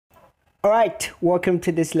All right, welcome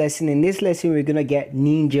to this lesson. In this lesson, we're gonna get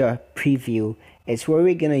Ninja Preview. It's what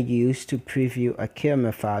we're gonna use to preview a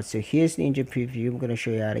camera file. So here's Ninja Preview. I'm gonna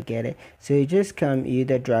show you how to get it. So you just come, you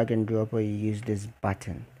either drag and drop or you use this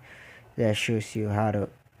button that shows you how to,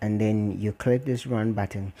 and then you click this run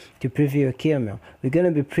button to preview a KML. We're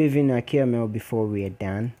gonna be previewing a KML before we are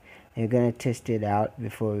done. You're gonna test it out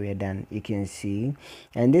before we're done. You can see,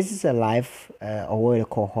 and this is a live or what they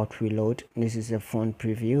call hot reload. This is a font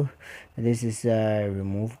preview. This is a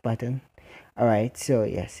remove button. All right, so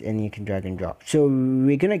yes, and you can drag and drop. So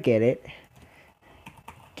we're gonna get it.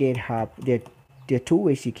 GitHub. There are two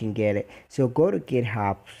ways you can get it. So go to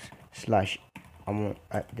GitHub slash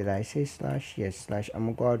did I say slash? Yes, slash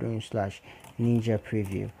Amoguardun slash Ninja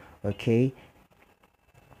Preview. Okay,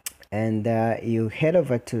 and you head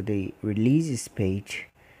over to the releases page,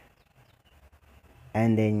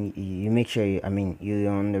 and then you make sure you're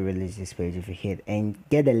on the releases page. If you hit and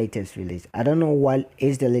get the latest release, I don't know what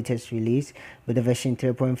is the latest release, but the version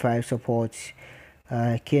 3.5 supports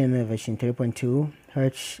KML version 3.2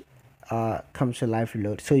 hertz comes to live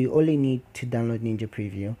reload. So you only need to download Ninja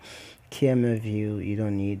Preview. KML View you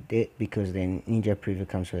don't need it because then Ninja Preview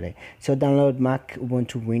comes with it. So download Mac,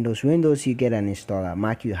 Ubuntu, Windows you get an installer.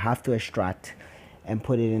 Mac you have to extract and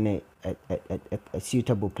put it in a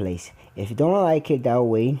suitable place. If you don't like it that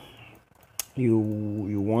way, you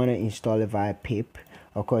want to install it via pip.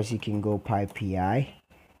 Of course you can go pypi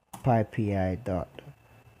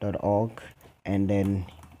org and then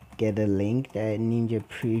get a link that Ninja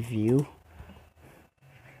Preview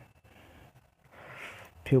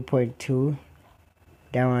 2.2.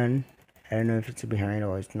 that one, I don't know if it's behind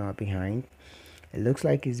or it's not behind. It looks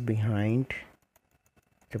like it's behind.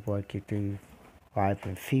 Support Q3 5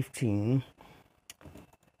 and 15,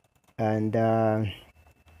 and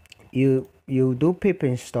you do pip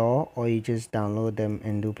install or you just download them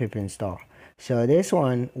and do pip install. So this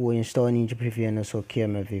one will install Ninja Preview and also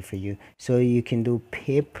KMV for you. So you can do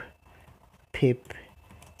pip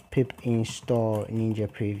install Ninja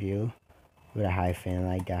Preview with a hyphen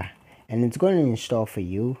like that, and it's going to install for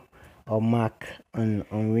you, or Mac on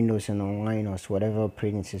Windows and on Linux, whatever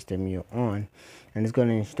operating system you're on, and it's going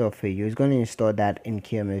to install for you. It's going to install that in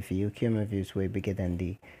KMView. KMView is way bigger than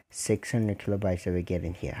the 600 kilobytes that we're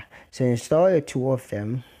getting here. So install the two of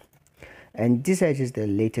them, and this is just the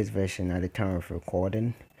latest version at the time of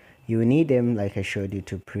recording. You will need them like I showed you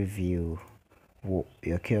to preview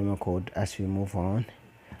your KML code as we move on.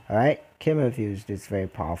 Alright, KMView is this very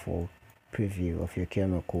powerful preview of your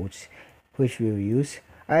KML codes which we'll use.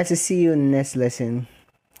 Alright, so see you in the next lesson.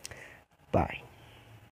 Bye.